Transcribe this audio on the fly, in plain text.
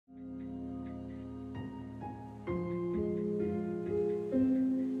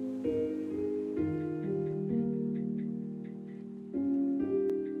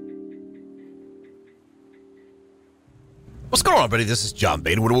What's going on, everybody? This is John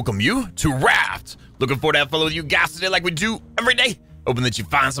Beta. I want to welcome you to Raft. Looking forward to have fun with you guys today like we do every day. Hoping that you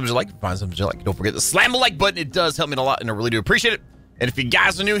find something you like. Find something you like. Don't forget to slam the like button. It does help me a lot, and I really do appreciate it. And if you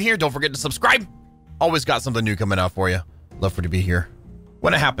guys are new here, don't forget to subscribe. Always got something new coming out for you. Love for you to be here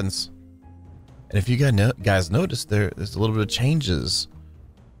when it happens. And if you guys notice, there's a little bit of changes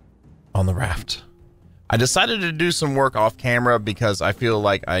on the raft. I decided to do some work off camera because I feel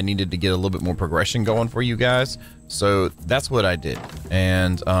like I needed to get a little bit more progression going for you guys. So that's what I did.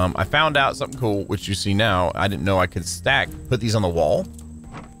 And I found out something cool, which you see now. I didn't know I could put these on the wall.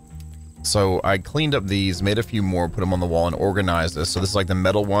 So I cleaned up these, made a few more, put them on the wall, and organized this. So this is like the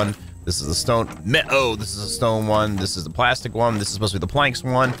metal one. This is the stone. Oh, this is a stone one. This is the plastic one. This is supposed to be the planks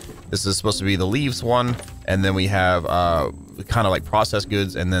one. This is supposed to be the leaves one. And then we have kind of like processed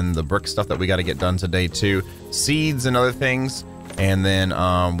goods, and then the brick stuff that we got to get done today too. Seeds and other things. And then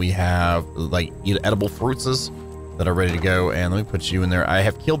we have like edible fruits that are ready to go. And let me put you in there. I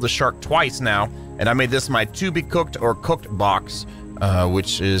have killed the shark twice now, and I made this my to be cooked or cooked box,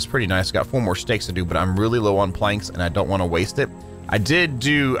 which is pretty nice. Got 4 more steaks to do, but I'm really low on planks and I don't want to waste it. I did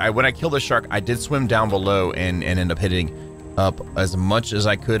do, when I killed the shark, I did swim down below and end up hitting up as much as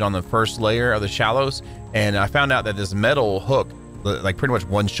I could on the first layer of the shallows. And I found out that this metal hook, like pretty much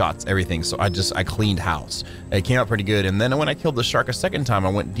one-shots everything. So I cleaned house. It came out pretty good. And then when I killed the shark a second time, I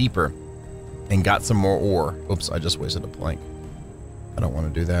went deeper and got some more ore. Oops, I just wasted a plank. I don't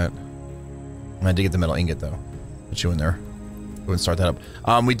want to do that. I did get the metal ingot though. Put you in there. Go and start that up.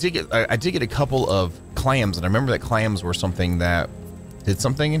 I did get a couple of clams, and I remember that clams were something that did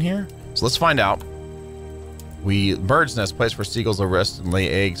something in here. So let's find out. Bird's nest, place where seagulls will rest and lay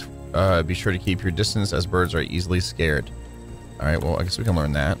eggs. Be sure to keep your distance as birds are easily scared. All right, well, I guess we can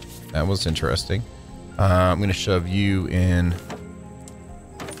learn that. That was interesting. I'm going to shove you in.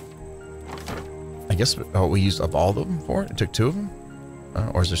 I guess, we used up all of them for it? It took 2 of them?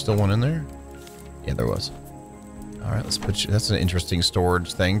 Or is there still one in there? Yeah, there was. All right, let's put you. That's an interesting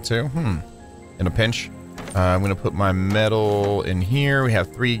storage thing too. In a pinch. I'm gonna put my metal in here. We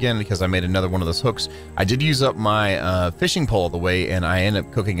have 3 again because I made another one of those hooks. I did use up my fishing pole all the way, and I ended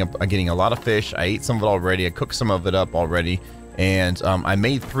up getting a lot of fish. I ate some of it already. I cooked some of it up already, and I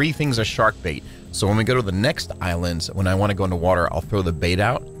made 3 things of shark bait. So when we go to the next island, when I want to go into water, I'll throw the bait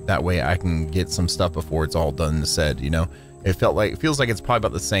out. That way I can get some stuff before it's all done and said. You know, it feels like it's probably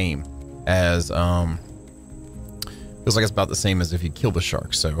about the same as feels like it's about the same as if you kill the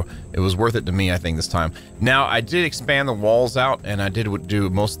shark, so it was worth it to me, I think, this time. Now, I did expand the walls out, and I did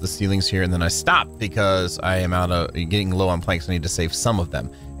do most of the ceilings here, and then I stopped because I am getting low on planks. I need to save some of them,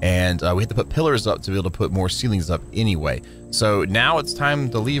 and we had to put pillars up to be able to put more ceilings up anyway. So now it's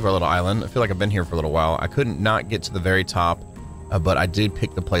time to leave our little island. I feel like I've been here for a little while. I couldn't not get to the very top, but I did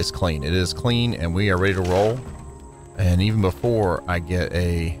pick the place clean. It is clean, and we are ready to roll. And even before I get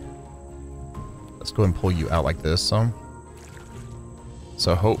let's go and pull you out like this some.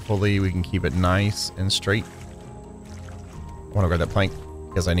 So hopefully we can keep it nice and straight. I want to grab that plank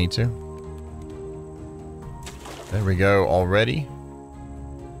because I need to. There we go, already.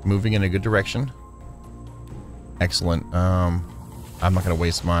 Moving in a good direction. Excellent. I'm not going to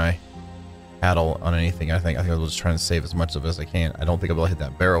waste my paddle on anything. I think I was just trying to save as much of it as I can. I don't think I'll be able to hit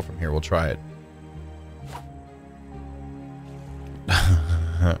that barrel from here. We'll try it.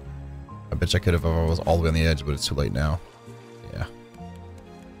 I bet you I could have if I was all the way on the edge, but it's too late now. Yeah.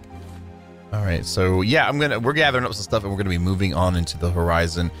 All right, so yeah, we're gathering up some stuff, and we're gonna be moving on into the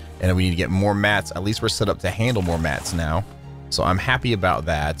horizon, and we need to get more mats. At least we're set up to handle more mats now, so I'm happy about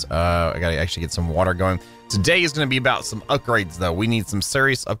that. I gotta actually get some water going. Today is gonna be about some upgrades, though. We need some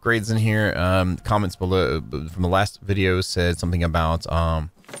serious upgrades in here. Comments below from the last video said something about let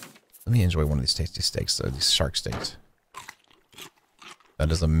me enjoy one of these tasty steaks, these shark steaks. That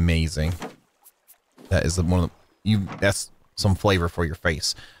is amazing. That is that's some flavor for your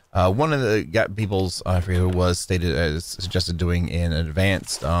face. One of the people's, I forget who it was, suggested doing an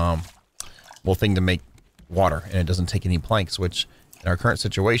advanced thing to make water, and it doesn't take any planks, which in our current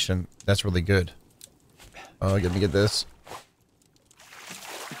situation, that's really good. Let me get this.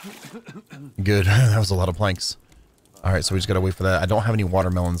 Good. That was a lot of planks. All right, so we just gotta wait for that. I don't have any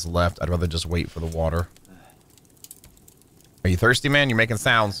watermelons left. I'd rather just wait for the water. Are you thirsty, man? You're making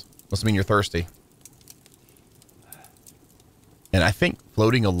sounds. Must mean you're thirsty. And I think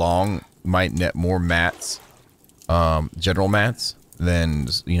floating along might net more mats, general mats, than,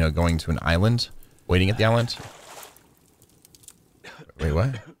 you know, going to an island, waiting at the island. Wait,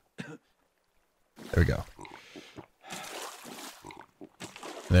 what? There we go.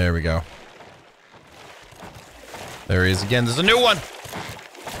 There we go. There he is again. There's a new one!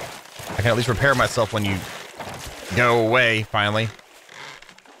 I can at least repair myself when you Go away, finally.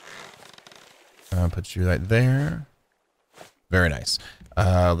 Put you right there. Very nice.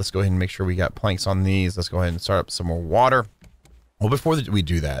 Let's go ahead and make sure we got planks on these. Let's go ahead and start up some more water. Well, before we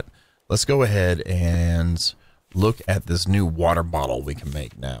do that, let's go ahead and look at this new water bottle we can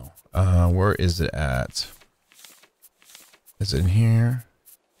make now. Where is it at? Is it in here?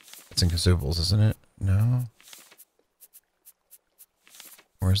 It's in consumables, isn't it? No.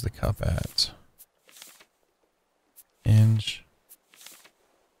 Where's the cup at? Inch.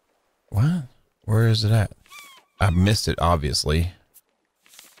 What? Where is it at? I missed it, obviously.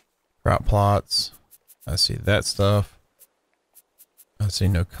 Crop plots. I see that stuff. I see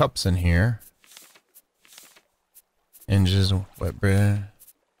no cups in here. Hinges, wet bread,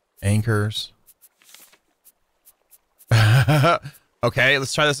 anchors. Okay,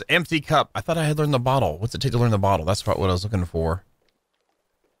 let's try this empty cup. I thought I had learned the bottle. What's it take to learn the bottle? That's what I was looking for.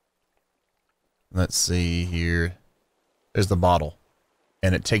 Let's see here. There's the bottle.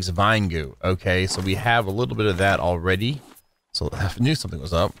 And it takes vine goo. Okay, so we have a little bit of that already. So I knew something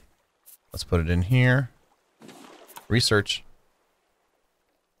was up. Let's put it in here. Research.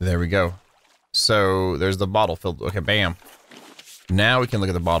 There we go. So there's the bottle filled. Okay, bam. Now we can look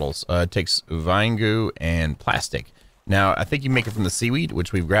at the bottles. It takes vine goo and plastic. Now, I think you make it from the seaweed,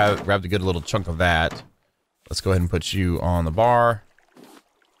 which we've grabbed a good little chunk of that. Let's go ahead and put you on the bar.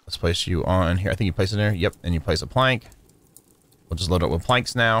 Let's place you on here. I think you place it there. Yep, and you place a plank. We'll just load up with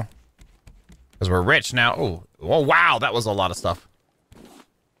planks now. Because we're rich now. Oh, wow, that was a lot of stuff.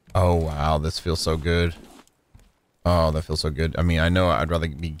 Oh, wow, this feels so good. Oh, that feels so good. I mean, I know I'd rather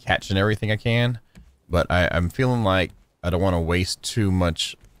be catching everything I can, but I'm feeling like I don't want to waste too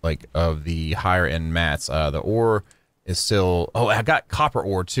much, like, of the higher end mats. The ore is still... Oh, I got copper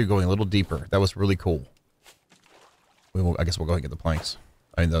ore, too, going a little deeper. That was really cool. I guess we'll go ahead and get the planks.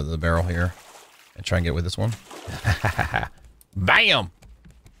 I mean, the barrel here. And try and get with this one. Bam!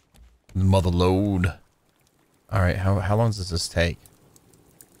 Mother load. Alright, how long does this take?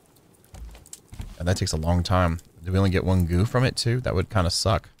 And that takes a long time. Do we only get one goo from it, too? That would kind of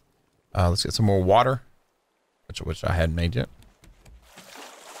suck. Let's get some more water. Which I hadn't made yet.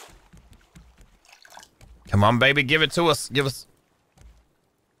 Come on, baby, give it to us. Give us...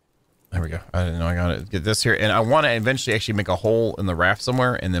 There we go. I didn't know I got it. Get this here. And I want to eventually actually make a hole in the raft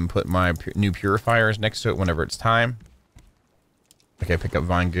somewhere and then put my new purifiers next to it whenever it's time. Okay, pick up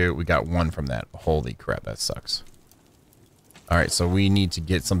vine goo. We got one from that. Holy crap, that sucks. Alright, so we need to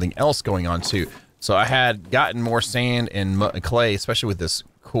get something else going on, too. So I had gotten more sand and clay, especially with this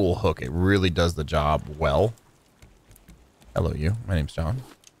cool hook. It really does the job well. Hello, you. My name's John.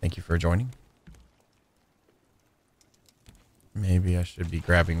 Thank you for joining. Maybe I should be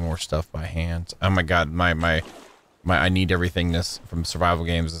grabbing more stuff by hand. Oh my god, my I need everythingness from survival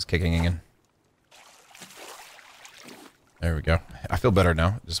games is kicking in. There we go. I feel better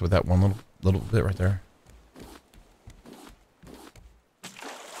now, just with that one little bit right there.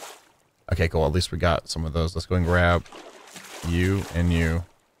 Okay, cool. At least we got some of those. Let's go and grab you and you.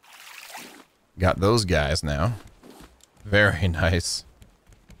 Got those guys now. Very nice.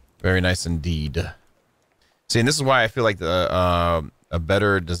 Very nice indeed. See, and this is why I feel like a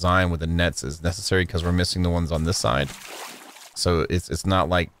better design with the nets is necessary, because we're missing the ones on this side. So it's not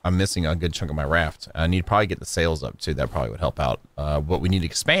like I'm missing a good chunk of my raft. I need to probably get the sails up too. That probably would help out. But we need to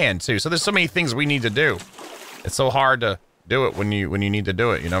expand too. So there's so many things we need to do. It's so hard to do it when you need to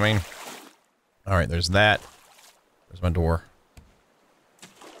do it. You know what I mean? All right, there's that. There's my door.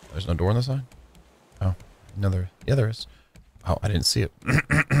 There's no door on this side? Oh, another. Yeah, there is. Oh, I didn't see it.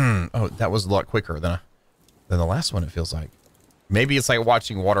 Oh, that was a lot quicker than the last one, it feels like. Maybe it's like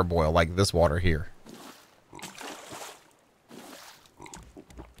watching water boil, like this water here.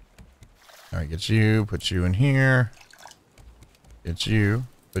 All right, get you, put you in here. Get you,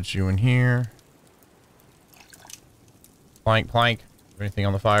 put you in here. Plank, plank. Is there anything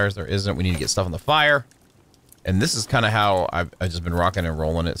on the fires? There isn't. We need to get stuff on the fire. And this is kind of how I've just been rocking and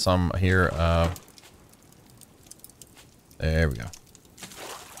rolling it some here. There we go.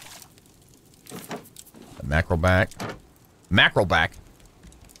 The mackerel back. Mackerel back.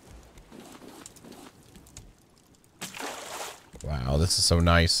 Wow, this is so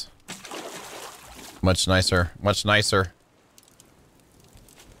nice. Much nicer. Much nicer.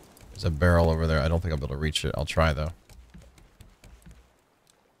 There's a barrel over there. I don't think I'll be able to reach it. I'll try, though.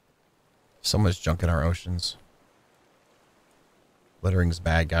 So much junk in our oceans. Littering's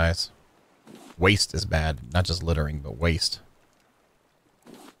bad, guys. Waste is bad. Not just littering, but waste.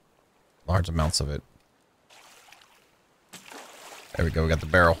 Large amounts of it. There we go. We got the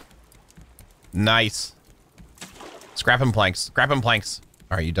barrel. Nice. Scrapping planks. Scrapping planks.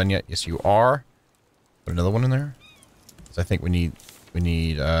 Are you done yet? Yes, you are. Put another one in there. So I think we need,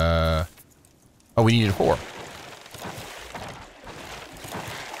 oh, we needed 4.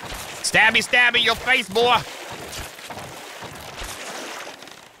 Stabby, stabby, your face, boy.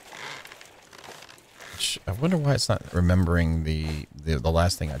 I wonder why it's not remembering the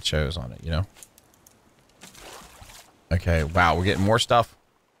last thing I chose on it, you know? Okay, wow, we're getting more stuff.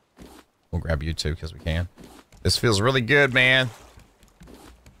 We'll grab you too, because we can. This feels really good, man.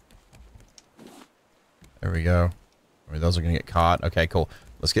 There we go. Those are going to get caught. Okay, cool.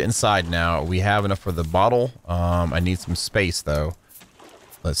 Let's get inside now. We have enough for the bottle. I need some space, though.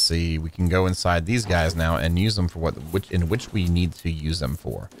 Let's see. We can go inside these guys now and use them for which we need to use them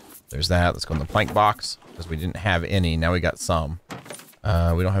for. There's that. Let's go in the plank box, because we didn't have any. Now we got some.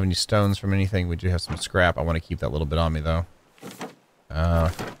 We don't have any stones from anything. We do have some scrap. I want to keep that little bit on me, though.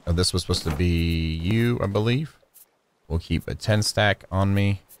 Oh, this was supposed to be you, I believe. We'll keep a 10 stack on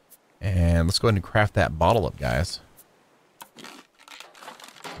me. And let's go ahead and craft that bottle up, guys.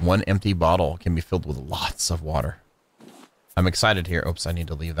 1 empty bottle can be filled with lots of water. I'm excited here. Oops, I need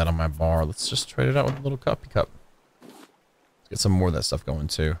to leave that on my bar. Let's just trade it out with a little cuppy cup. Let's get some more of that stuff going,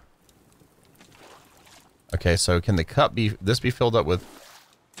 too. Okay, so can the cup be filled up with?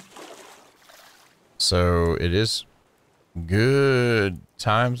 So it is good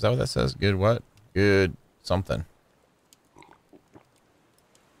times. Is that what that says? Good what? Good something.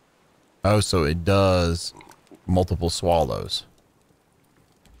 Oh, so it does multiple swallows.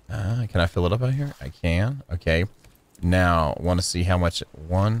 Can I fill it up out here? I can. Okay. Now, I want to see how much.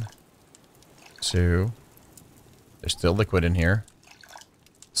 1, 2. There's still liquid in here.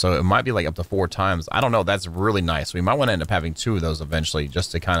 So it might be like up to 4 times. I don't know. That's really nice. We might want to end up having 2 of those eventually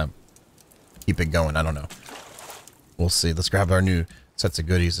just to kind of keep it going. I don't know. We'll see. Let's grab our new sets of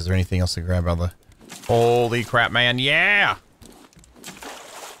goodies. Is there anything else to grab out of the... Holy crap, man. Yeah!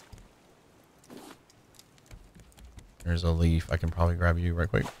 There's a leaf. I can probably grab you right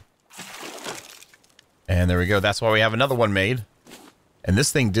quick. And there we go. That's why we have another one made. And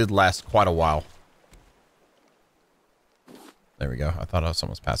this thing did last quite a while. There we go. I thought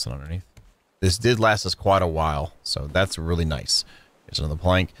someone was passing underneath. This did last us quite a while, so that's really nice. Here's another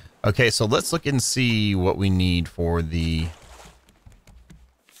plank. Okay, so let's look and see what we need for the...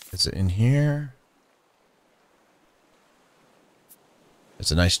 Is it in here?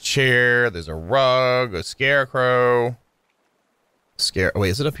 There's a nice chair. There's a rug, a scarecrow. Oh, wait,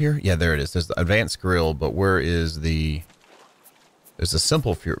 is it up here? Yeah, there it is. There's the advanced grill, but where is the... There's a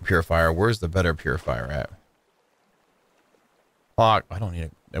simple purifier. Where's the better purifier at? Clock. I don't need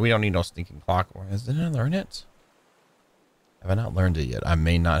it. We don't need no stinking clock. Did I learn it? Have I not learned it yet? I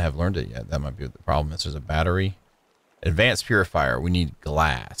may not have learned it yet. That might be the problem. There's a battery. Advanced purifier. We need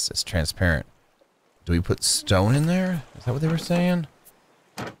glass. It's transparent. Do we put stone in there? Is that what they were saying?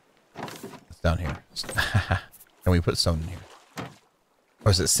 It's down here. Can we put stone in here? Or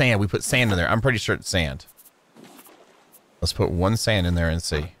is it sand? We put sand in there. I'm pretty sure it's sand. Let's put 1 sand in there and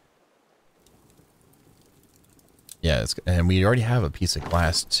see. Yeah, and we already have a piece of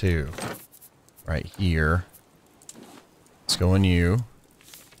glass too. Right here. Let's go in you.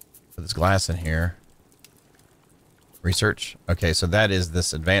 Put this glass in here. Research. Okay, so that is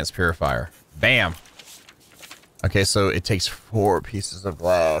this advanced purifier. Bam! Okay, so it takes 4 pieces of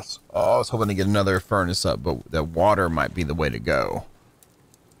glass. Oh, I was hoping to get another furnace up, but the water might be the way to go.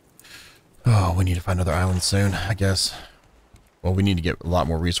 Oh, we need to find another island soon, I guess. Well, we need to get a lot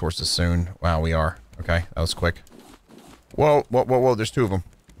more resources soon. Wow, we are. Okay, that was quick. Whoa, whoa, whoa, whoa, there's 2 of them.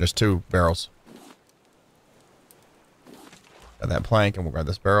 There's 2 barrels. Got that plank, and we'll grab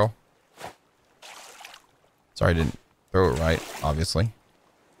this barrel. Sorry I didn't throw it right, obviously.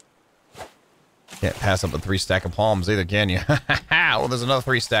 Can't pass up a 3 stack of palms either, can you? Well, there's another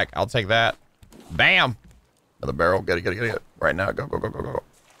 3 stack. I'll take that. Bam! Another barrel. Get it. Right now. Go, go, go, go, go.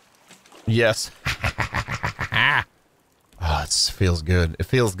 Yes. Oh, it feels good. It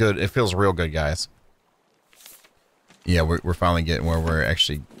feels good. It feels real good, guys. Yeah, we're finally getting where we're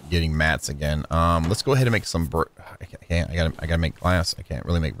actually getting mats again. Let's go ahead and make some brick. I gotta make glass. I can't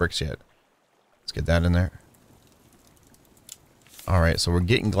really make bricks yet. Let's get that in there. All right, so we're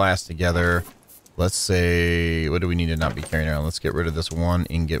getting glass together. Let's say, what do we need to not be carrying around? Let's get rid of this 1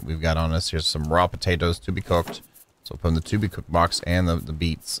 ingot we've got on us. Here's some raw potatoes to be cooked. So put in the to be cooked box and the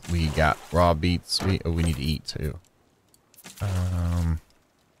beets. We got raw beets. We need to eat too.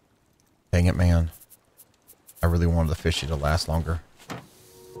 Dang it, man. I really wanted the fishy to last longer.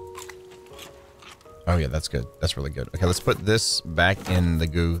 Oh yeah, that's good. That's really good. Okay, let's put this back in the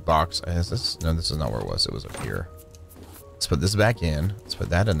goo box. Is this? No, this is not where it was. It was up here. Let's put this back in. Let's put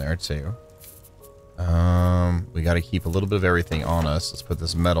that in there too. We got to keep a little bit of everything on us. Let's put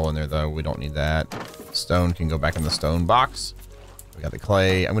this metal in there, though. We don't need that. Stone can go back in the stone box. We got the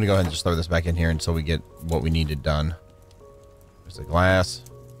clay. I'm going to go ahead and just throw this back in here until we get what we needed done. There's the glass.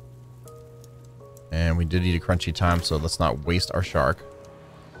 And we did eat a crunchy time, so let's not waste our shark.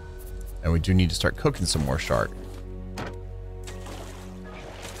 And we do need to start cooking some more shark.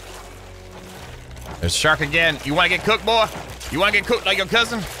 There's shark again. You want to get cooked, boy? You want to get cooked like your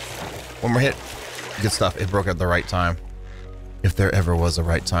cousin? One more hit. Good stuff. It broke at the right time. If there ever was a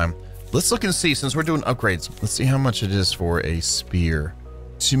right time. Let's look and see, since we're doing upgrades, let's see how much it is for a spear.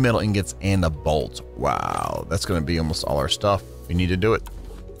 2 metal ingots and a bolt. Wow, that's going to be almost all our stuff. We need to do it.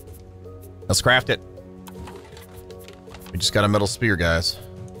 Let's craft it. We just got a metal spear, guys.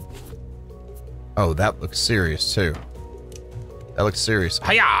 Oh, that looks serious, too. That looks serious.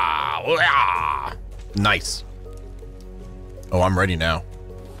 Hiya! Nice. Oh, I'm ready now.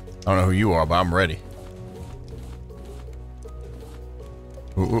 I don't know who you are, but I'm ready.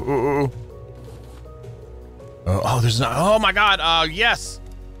 Ooh, ooh, ooh, ooh. Oh, there's not. Oh my God. Yes.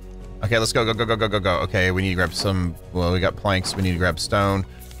 Okay, let's go, go, go, go, go, go, go. Okay, we need to grab some. Well, we got planks. We need to grab stone.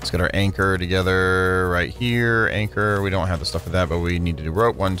 Let's get our anchor together right here. Anchor. We don't have the stuff for that, but we need to do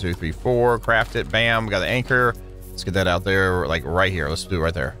rope. 1, 2, 3, 4. Craft it. Bam. We got the anchor. Let's get that out there, like right here. Let's do it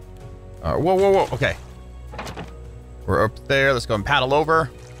right there. Whoa, whoa, whoa. Okay. We're up there. Let's go and paddle over.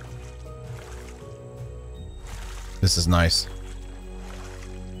 This is nice.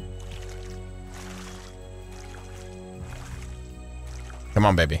 Come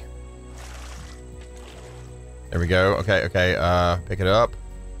on, baby. There we go. Okay, okay. Pick it up.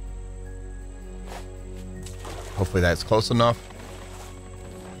 Hopefully that's close enough.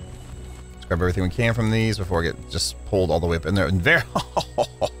 Let's grab everything we can from these before I get just pulled all the way up in there. And there.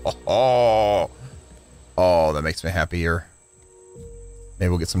 Oh, that makes me happier. Maybe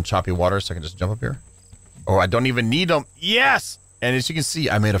we'll get some choppy water so I can just jump up here. Oh, I don't even need them. Yes! And as you can see,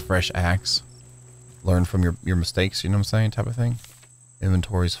 I made a fresh axe. Learn from your mistakes, you know what I'm saying? Type of thing.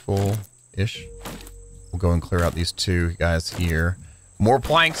 Inventory's full-ish. We'll go and clear out these 2 guys here. More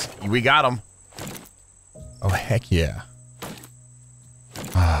planks. We got them. Oh, heck yeah.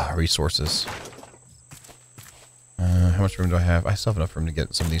 Ah, resources. How much room do I have? I still have enough room to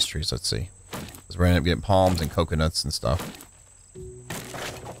get some of these trees. Let's see. Because we're going to end up getting palms and coconuts and stuff.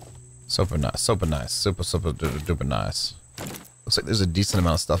 Super nice. Super nice. Super, super duper nice. Looks like there's a decent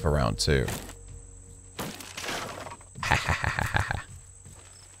amount of stuff around, too. Ha ha ha ha ha.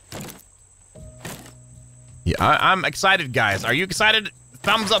 Yeah, I'm excited, guys. Are you excited?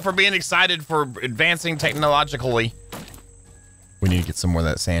 Thumbs up for being excited for advancing technologically. We need to get some more of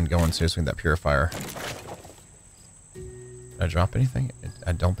that sand going, so we can that purifier. Did I drop anything?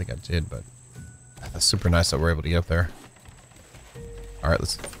 I don't think I did, but that's super nice that we're able to get up there. All right,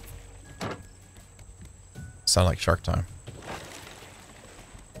 let's... Sound like shark time.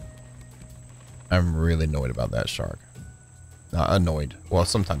 I'm really annoyed about that shark. Not annoyed. Well,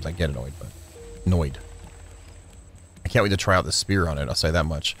 sometimes I get annoyed, but annoyed. I can't wait to try out the spear on it, I'll say that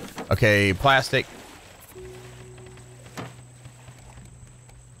much. Okay, plastic.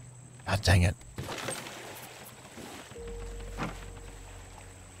 God dang it.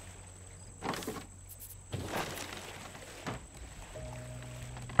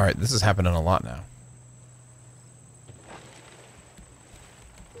 Alright, this is happening a lot now.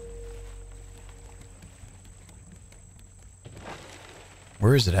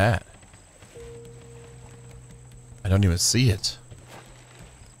 Where is it at? I don't even see it.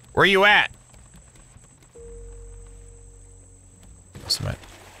 Where are you at?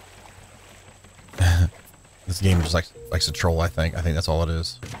 This game just likes to troll, I think. I think that's all it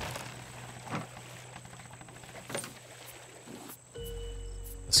is.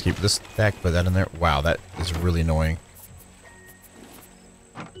 Let's keep this back, put that in there. Wow, that is really annoying.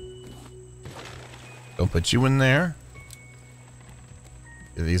 Don't put you in there.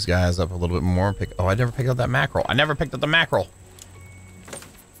 Get these guys up a little bit more. Oh, I never picked up that mackerel. I never picked up the mackerel.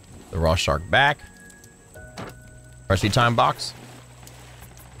 The raw shark back. Freshly timed box.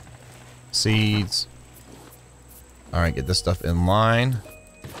 Seeds. Alright, get this stuff in line.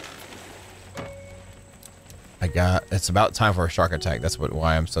 It's about time for a shark attack. That's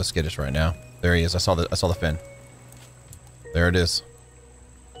why I'm so skittish right now. There he is. I saw the fin. There it is.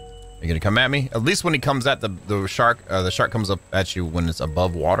 Are you gonna come at me? At least when he comes at the shark comes up at you when it's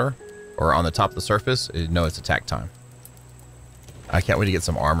above water or on the top of the surface. You know it's attack time. I can't wait to get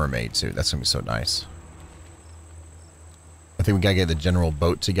some armor made too. That's gonna be so nice. I think we gotta get the general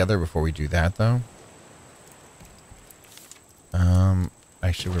boat together before we do that though.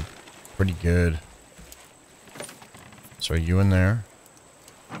 Actually we're pretty good. So are you in there?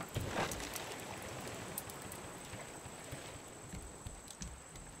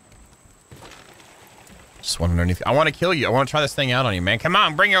 Just one underneath. I want to kill you. I want to try this thing out on you, man. Come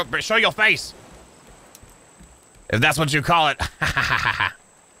on, show your face. If that's what you call it.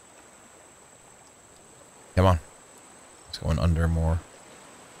 Come on. It's going under more.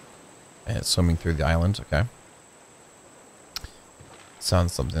 And it's swimming through the island. Okay.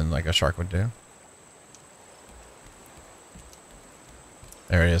 Sounds something like a shark would do.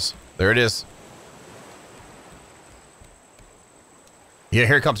 There it is. There it is. Yeah,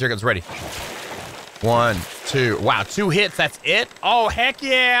 here it comes. Here it comes. Ready. 1, 2. Wow, 2 hits. That's it? Oh, heck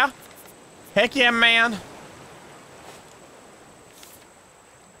yeah. Heck yeah, man.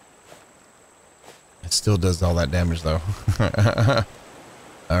 It still does all that damage, though.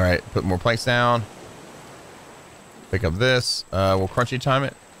 All right, put more planks down. Pick up this. We'll crunchy time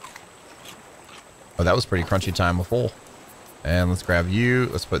it. Oh, that was pretty crunchy time before. And let's grab you.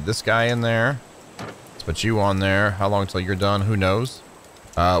 Let's put this guy in there. Let's put you on there. How long until you're done? Who knows?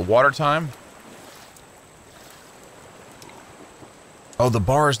 Water time. Oh, the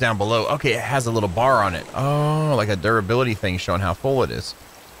bar is down below. Okay, it has a little bar on it. Oh, like a durability thing showing how full it is.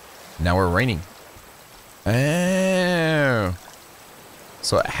 Now we're raining. Oh.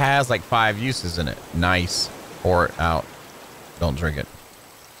 So it has like 5 uses in it. Nice. Pour it out. Don't drink it.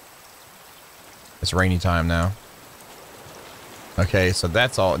 It's rainy time now. Okay, so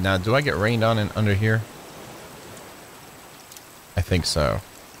that's all. Now, do I get rained on and under here? I think so.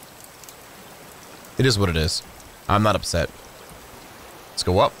 It is what it is. I'm not upset. Let's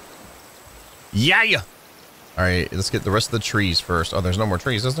go up. Yeah! All right, let's get the rest of the trees first. Oh, there's no more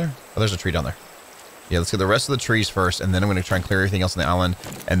trees, is there? Oh, there's a tree down there. Yeah, let's get the rest of the trees first, and then I'm going to try and clear everything else on the island.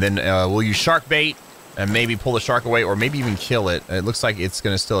 And then we'll use shark bait and maybe pull the shark away, or maybe even kill it. It looks like it's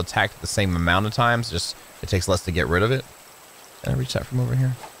going to still attack the same amount of times, just it takes less to get rid of it. Can I reach that from over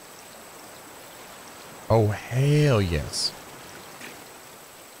here? Oh, hell yes.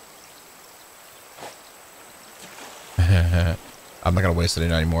 I'm not going to waste it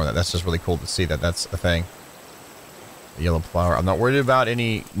anymore. That's just really cool to see that that's a thing. The yellow flower. I'm not worried about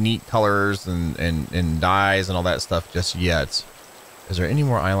any neat colors and dyes and all that stuff just yet. Is there any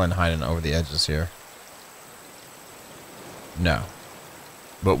more island hiding over the edges here? No.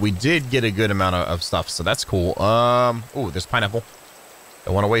 But we did get a good amount of stuff, so that's cool. Oh, there's pineapple.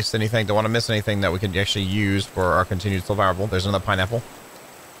 Don't want to waste anything. Don't want to miss anything that we can actually use for our continued survival. There's another pineapple.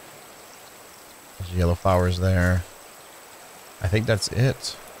 There's yellow flowers there. I think that's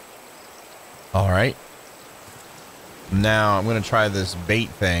it. All right. Now I'm going to try this bait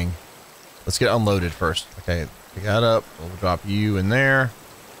thing. Let's get unloaded first. Okay, pick that up. We'll drop you in there.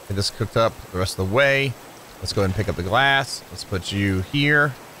 Get this cooked up the rest of the way. Let's go ahead and pick up the glass. Let's put you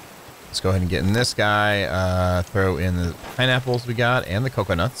here. Let's go ahead and get in this guy. Throw in the pineapples we got and the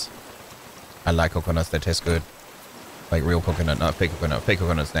coconuts. I like coconuts. They taste good. Like real coconut, not fake coconut. Fake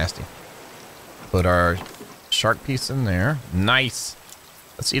coconut's nasty. Put our shark piece in there. Nice.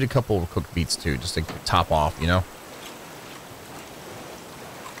 Let's eat a couple of cooked beets too, just to top off, you know?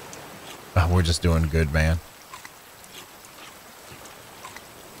 Oh, we're just doing good, man.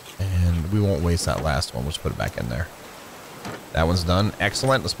 And we won't waste that last one. We'll just put it back in there. That one's done.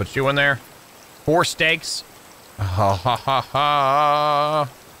 Excellent. Let's put you in there. 4 steaks. Ha ha ha ha.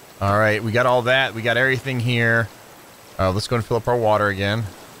 All right, we got all that. We got everything here. Let's go and fill up our water again.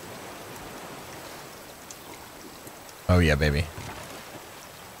 Oh yeah, baby.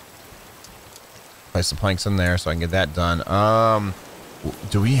 Place some planks in there so I can get that done.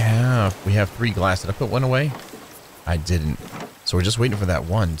 Do we have 3 glass? Did I put one away? I didn't. So we're just waiting for that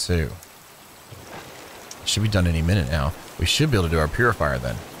one too. Should be done any minute now. We should be able to do our purifier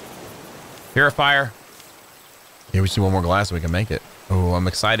then. Purifier. Here we see one more glass so we can make it. Oh, I'm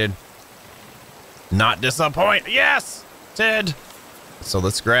excited. Not disappoint. Yes, Ted. So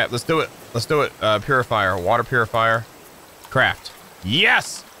let's do it. Let's do it. Purifier, water purifier, craft.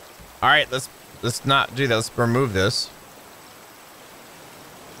 Yes. All right, let's not do that. Let's remove this.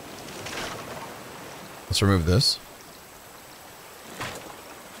 Let's remove this.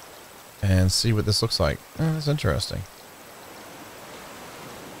 And see what this looks like. Oh, that's interesting.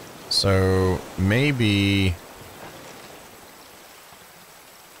 So maybe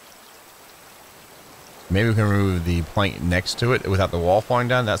we can remove the plank next to it without the wall falling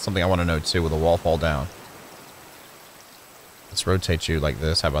down. That's something I want to know too. Will the wall fall down? Let's rotate you like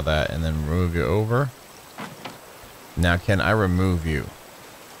this. How about that? And then remove you over. Now, can I remove you?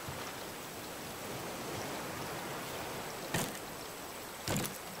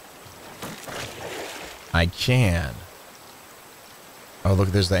 I can. Oh, look,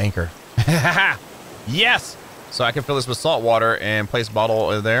 there's the anchor. Yes! So I can fill this with salt water and place a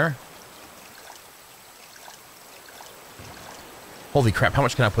bottle there. Holy crap, how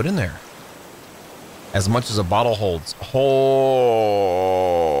much can I put in there? As much as a bottle holds. Oh,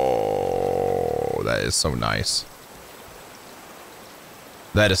 that is so nice.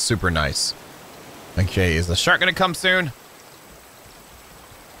 That is super nice. Okay, is the shark gonna come soon?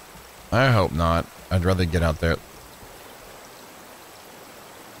 I hope not. I'd rather get out there.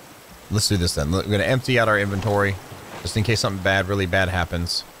 Let's do this then. We're gonna empty out our inventory just in case something bad, really bad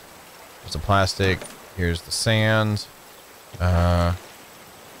happens. There's the plastic. Here's the sand.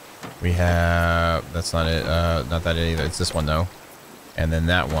 We have, that's not it. Not that either. It's this one though. And then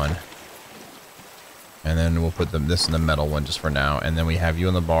that one. And then we'll put this in the metal one just for now. And then we have you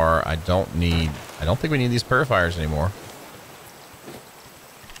in the bar. I don't think we need these purifiers anymore.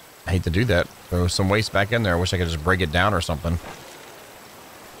 I hate to do that. Throw some waste back in there. I wish I could just break it down or something.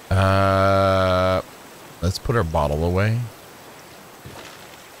 Let's put our bottle away.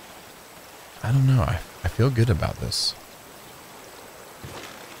 I don't know. I feel good about this.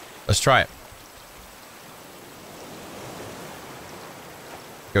 Let's try it.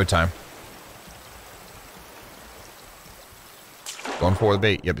 Go time. Going for the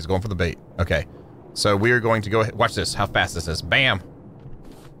bait. Yep, he's going for the bait. Okay. So we are going to go ahead. Watch this. How fast this is. Bam.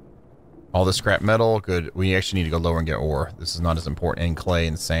 All the scrap metal. Good. We actually need to go lower and get ore. This is not as important. And clay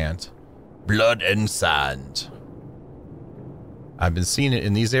and sand. Blood and sand. I've been seeing it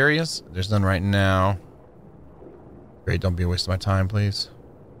in these areas. There's none right now. Great. Don't be a waste of my time, please.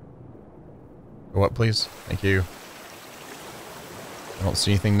 Go up, please. Thank you. I don't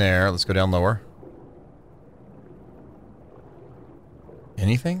see anything there. Let's go down lower.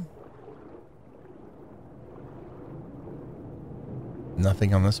 Anything?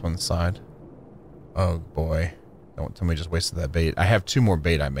 Nothing on this one side. Oh boy. Don't tell me I just wasted that bait. I have 2 more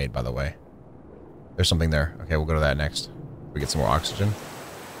bait I made, by the way. There's something there. Okay, we'll go to that next. We get some more oxygen.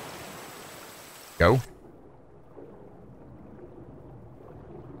 Go.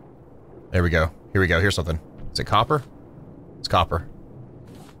 There we go. Here we go. Here's something. Is it copper? It's copper.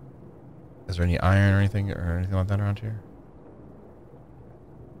 Is there any iron or anything like that around here?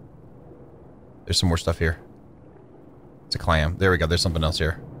 There's some more stuff here. It's a clam. There we go. There's something else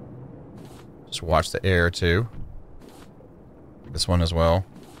here. Just watch the air too. This one as well.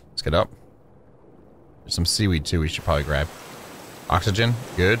 Let's get up. There's some seaweed too we should probably grab. Oxygen.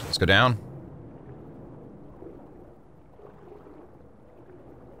 Good. Let's go down.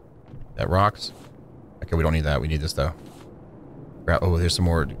 That rocks. Okay, we don't need that. We need this though. Oh, there's some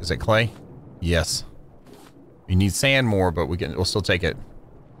more. Is it clay? Yes. We need sand more, but we'll still take it.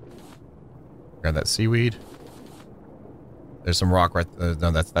 Grab that seaweed. There's some rock right there.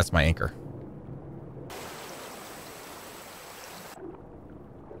 No, that's my anchor.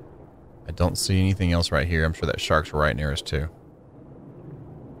 I don't see anything else right here. I'm sure that shark's right near us too.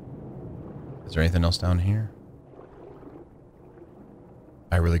 Is there anything else down here?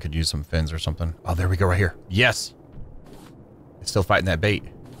 I really could use some fins or something. Oh, there we go right here. Yes. It's still fighting that bait.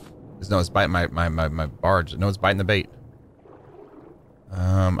 No, it's biting my barge. No, it's biting the bait.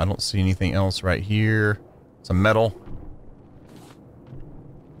 I don't see anything else right here. Some metal.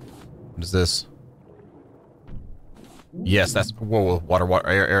 What is this? Yes, that's... Whoa, water,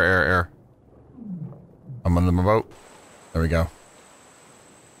 air. I'm under the boat. There we go.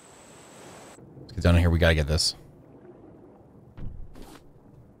 Let's get down in here. We gotta get this.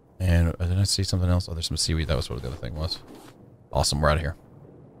 And did I see something else? Oh, there's some seaweed. That was what the other thing was. Awesome, we're out of here.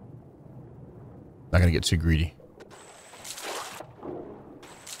 Not gonna get too greedy.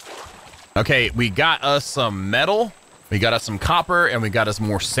 Okay, we got us some metal, we got us some copper, and we got us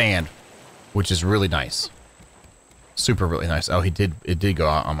more sand, which is really nice. Super, really nice. Oh, it did go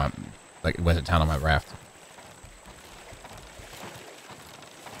out on my, like, it went to town on my raft.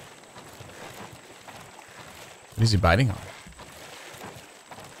 What is he biting on?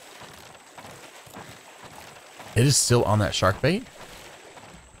 It is still on that shark bait?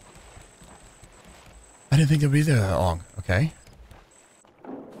 I didn't think it would be there that long. Okay.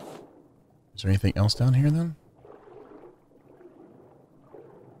 Is there anything else down here then?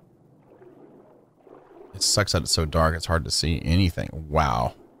 It sucks that it's so dark. It's hard to see anything.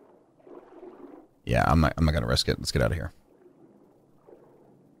 Wow. Yeah, I'm not gonna risk it. Let's get out of here.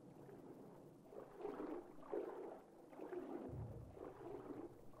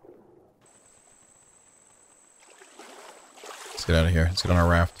 Let's get out of here. Let's get on our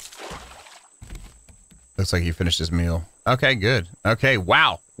raft. Looks like he finished his meal. Okay, good. Okay,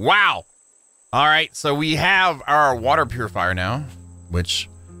 wow. Wow. All right, so we have our water purifier now, which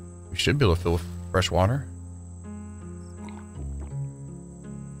we should be able to fill with fresh water.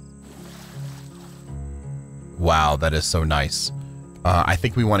 Wow, that is so nice. I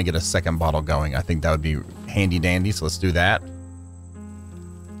think we want to get a second bottle going. I think that would be handy dandy, so let's do that.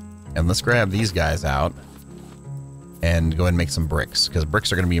 And let's grab these guys out and go ahead and make some bricks, because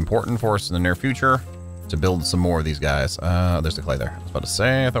bricks are going to be important for us in the near future to build some more of these guys. There's the clay there. I was about to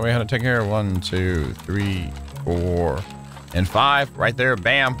say, I thought we had to take care of 1, 2, 3, 4, and 5 right there.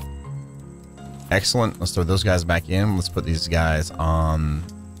 Bam. Excellent. Let's throw those guys back in. Let's put these guys on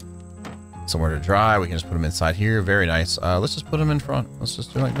somewhere to dry. We can just put them inside here. Very nice. Let's just put them in front. Let's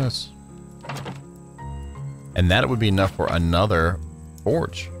just do it like this. And that would be enough for another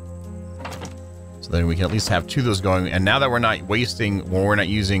forge. So then we can at least have 2 of those going. And now that we're not wasting, well, we're not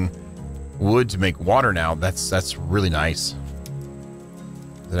using wood to make water now, that's really nice.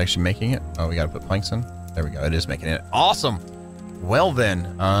 Is it actually making it? Oh, we got to put planks in. There we go. It is making it. Awesome. Well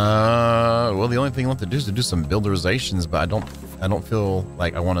then, well, the only thing left to do is to do some builderizations, but I don't feel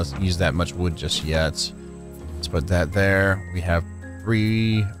like I want to use that much wood just yet. Let's put that there. We have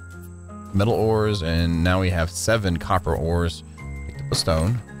 3 metal ores, and now we have 7 copper ores. Picked up a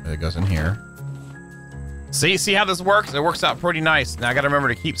stone. It goes in here. See how this works? It works out pretty nice. Now I got to remember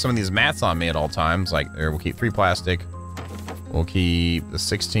to keep some of these mats on me at all times. Like there, we'll keep 3 plastic. We'll keep the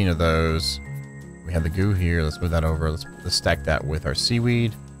 16 of those. We have the goo here. Let's move that over. Let's stack that with our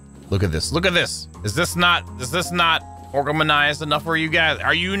seaweed. Look at this. Look at this. Is this not organized enough for you guys?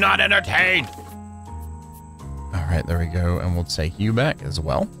 Are you not entertained? All right, there we go. And we'll take you back as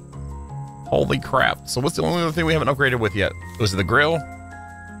well. Holy crap. So what's the only other thing we haven't upgraded with yet? Was it the grill?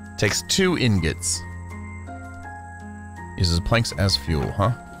 Takes 2 ingots. Uses planks as fuel,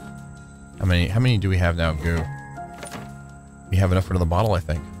 huh? How many do we have now, goo? We have enough for another bottle, I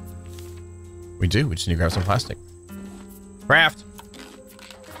think. We do. We just need to grab some plastic. Craft.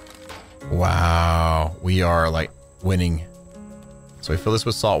 Wow. We are like winning. So we fill this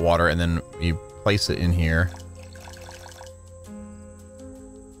with salt water and then we place it in here.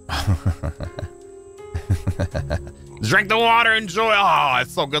 Drink the water, enjoy. Oh,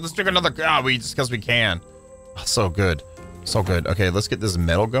 it's so good. Let's drink another. Oh, just because we can. Oh, so good. So good. Okay, let's get this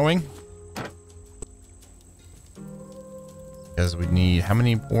metal going. Because we need how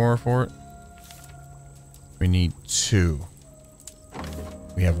many more for it? We need 2.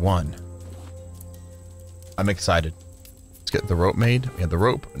 We have 1. I'm excited. Let's get the rope made. We have the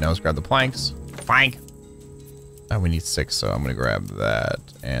rope. Now let's grab the planks. Plank. Oh, we need 6, so I'm going to grab that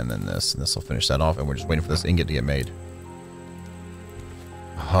and then this, and this will finish that off. And we're just waiting for this ingot to get made.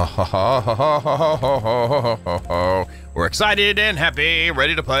 We're excited and happy,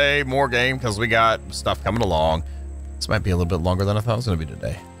 ready to play more game because we got stuff coming along. This might be a little bit longer than I thought it was going to be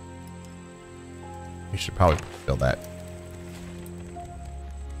today. We should probably fill that.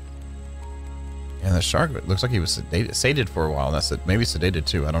 And the shark, it looks like he was sated for a while. That's it. Maybe sedated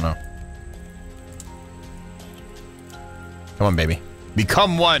too. I don't know. Come on, baby.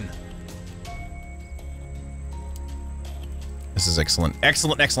 Become one. This is excellent.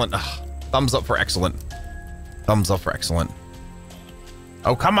 Excellent, excellent. Ugh. Thumbs up for excellent. Thumbs up for excellent.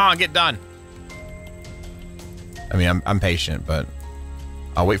 Oh, come on. Get done. I mean, I'm patient, but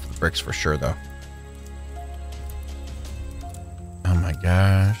I'll wait for the bricks for sure, though. Oh, my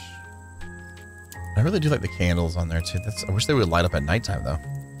gosh. I really do like the candles on there, too. I wish they would light up at nighttime, though.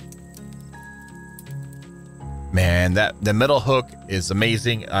 Man, the metal hook is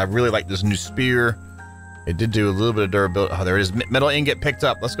amazing. I really like this new spear. It did do a little bit of durability. Oh, there it is. Metal ingot picked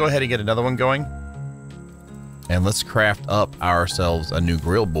up. Let's go ahead and get another one going. And let's craft up ourselves a new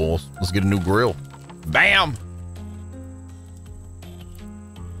grill bowl. Let's get a new grill. Bam!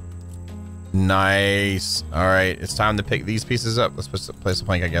 Nice. All right, it's time to pick these pieces up. Let's place the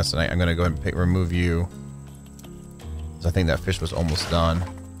plank, I guess. And I'm going to go ahead and remove you. I think that fish was almost done.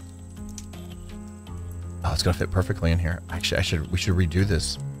 Oh, it's going to fit perfectly in here. Actually, we should redo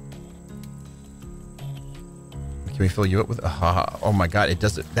this. Can we fill you up with... oh my God, it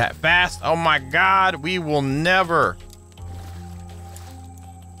does it that fast. Oh my God, we will never.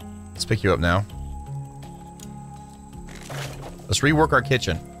 Let's pick you up now. Let's rework our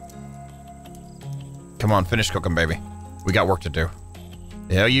kitchen. Come on, finish cooking, baby. We got work to do.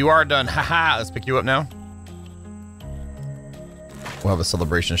 Yeah, you are done. Haha, let's pick you up now. We'll have a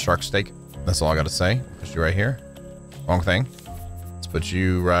celebration shark steak. That's all I got to say. Put you right here. Wrong thing. Let's put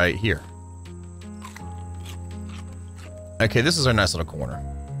you right here. Okay, this is our nice little corner.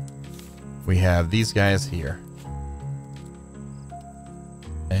 We have these guys here.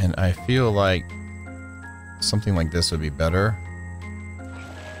 And I feel like something like this would be better.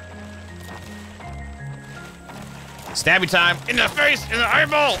 Stabby time! In the face! In the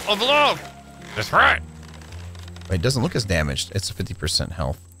eyeball of the log! That's right! It doesn't look as damaged. It's 50%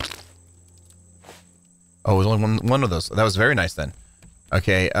 health. Oh, it was only one of those. That was very nice then.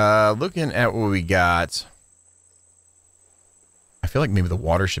 Okay, looking at what we got. I feel like maybe the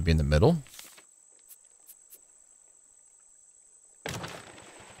water should be in the middle.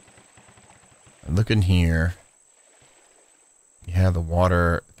 And look in here. You have the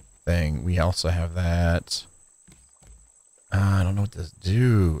water thing. We also have that. I don't know what to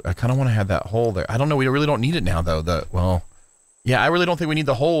do. I kind of want to have that hole there. I don't know. We really don't need it now, though. Well, yeah, I really don't think we need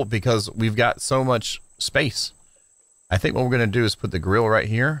the hole because we've got so much space. I think what we're going to do is put the grill right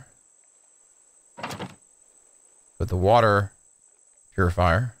here. Put the water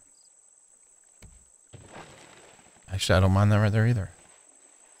purifier. Actually, I don't mind that right there either.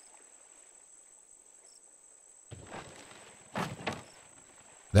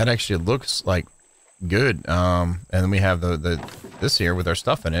 That actually looks like good. And then we have this here with our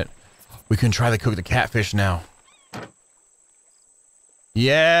stuff in it. We can try to cook the catfish now.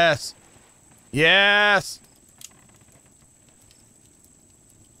 Yes. Yes.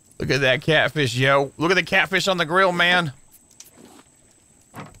 Look at that catfish, yo. Look at the catfish on the grill, man.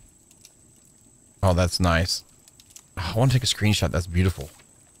 Oh, that's nice. Oh, I want to take a screenshot. That's beautiful.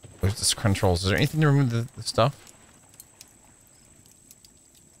 Where's the controls? Is there anything to remove the stuff?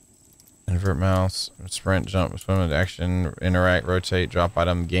 Invert mouse, sprint, jump, swim into action, interact, rotate, drop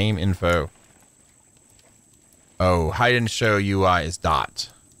item, game info. Oh, hide and show UI is dot.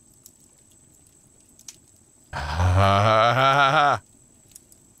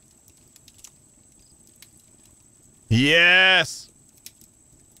 Yes!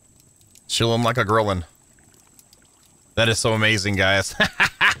 Chill him like a grillin'. That is so amazing, guys.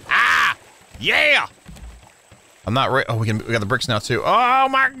 Yeah! I'm not ready. Oh, we got the bricks now, too. Oh,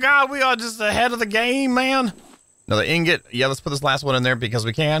 my God. We are just ahead of the game, man. Another ingot. Yeah, let's put this last one in there because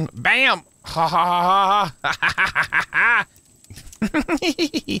we can. Bam! Ha, ha, ha, ha.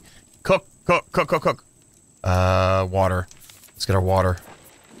 Cook, cook, cook, cook, cook. Water. Let's get our water.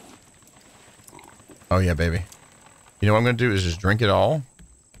 Oh, yeah, baby. You know what I'm going to do is just drink it all.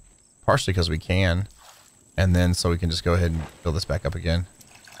 Partially because we can. And then so we can just go ahead and fill this back up again.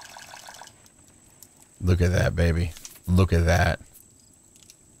 Look at that, baby. Look at that.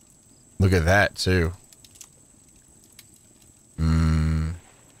 Look at that, too. I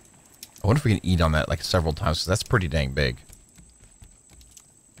wonder if we can eat on that like several times, because that's pretty dang big.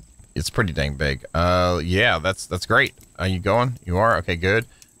 It's pretty dang big. Yeah, that's great. Are you going? You are? Okay, good.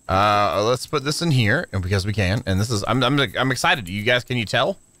 Let's put this in here, and because we can. And this is, I'm excited. You guys, can you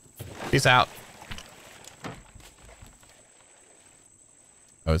tell? Peace out.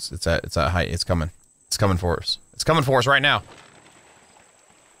 Oh, it's at height. It's coming. It's coming for us. It's coming for us right now.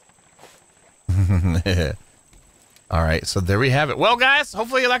 All right, so there we have it. Well, guys,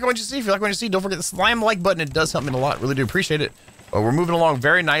 hopefully you like what you see. If you like what you see, don't forget to slam the like button. It does help me a lot. Really do appreciate it. We're moving along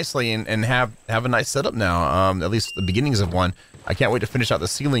very nicely and have a nice setup now. At least the beginnings of one. I can't wait to finish out the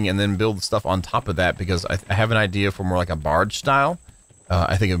ceiling and then build stuff on top of that because I have an idea for more like a barge style.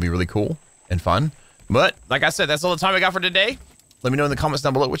 I think it would be really cool and fun. But like I said, that's all the time I got for today. Let me know in the comments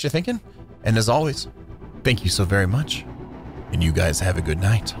down below what you're thinking. And as always, thank you so very much. And you guys have a good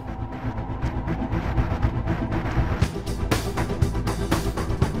night.